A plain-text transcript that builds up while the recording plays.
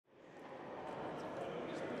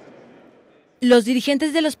Los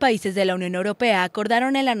dirigentes de los países de la Unión Europea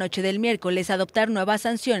acordaron en la noche del miércoles adoptar nuevas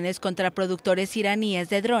sanciones contra productores iraníes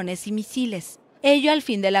de drones y misiles. Ello al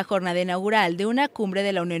fin de la jornada inaugural de una cumbre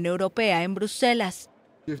de la Unión Europea en Bruselas.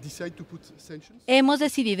 Hemos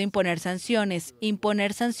decidido imponer sanciones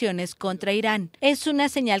contra Irán. Es una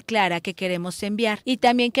señal clara que queremos enviar y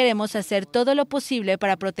también queremos hacer todo lo posible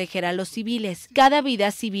para proteger a los civiles. Cada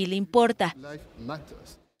vida civil importa.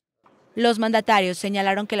 Los mandatarios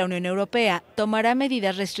señalaron que la Unión Europea tomará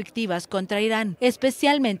medidas restrictivas contra Irán,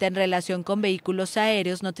 especialmente en relación con vehículos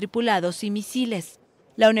aéreos no tripulados y misiles.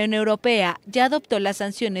 La Unión Europea ya adoptó las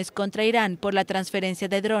sanciones contra Irán por la transferencia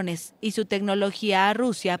de drones y su tecnología a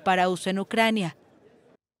Rusia para uso en Ucrania.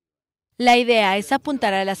 La idea es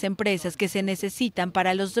apuntar a las empresas que se necesitan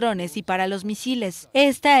para los drones y para los misiles.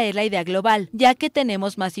 Esta es la idea global, ya que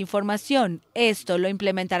tenemos más información. Esto lo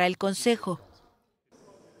implementará el Consejo.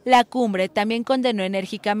 La cumbre también condenó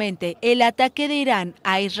enérgicamente el ataque de Irán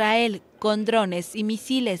a Israel con drones y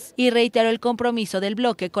misiles y reiteró el compromiso del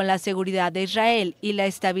bloque con la seguridad de Israel y la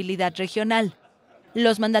estabilidad regional.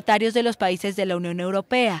 Los mandatarios de los países de la Unión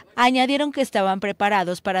Europea añadieron que estaban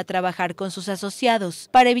preparados para trabajar con sus asociados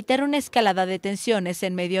para evitar una escalada de tensiones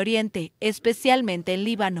en Medio Oriente, especialmente en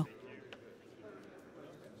Líbano.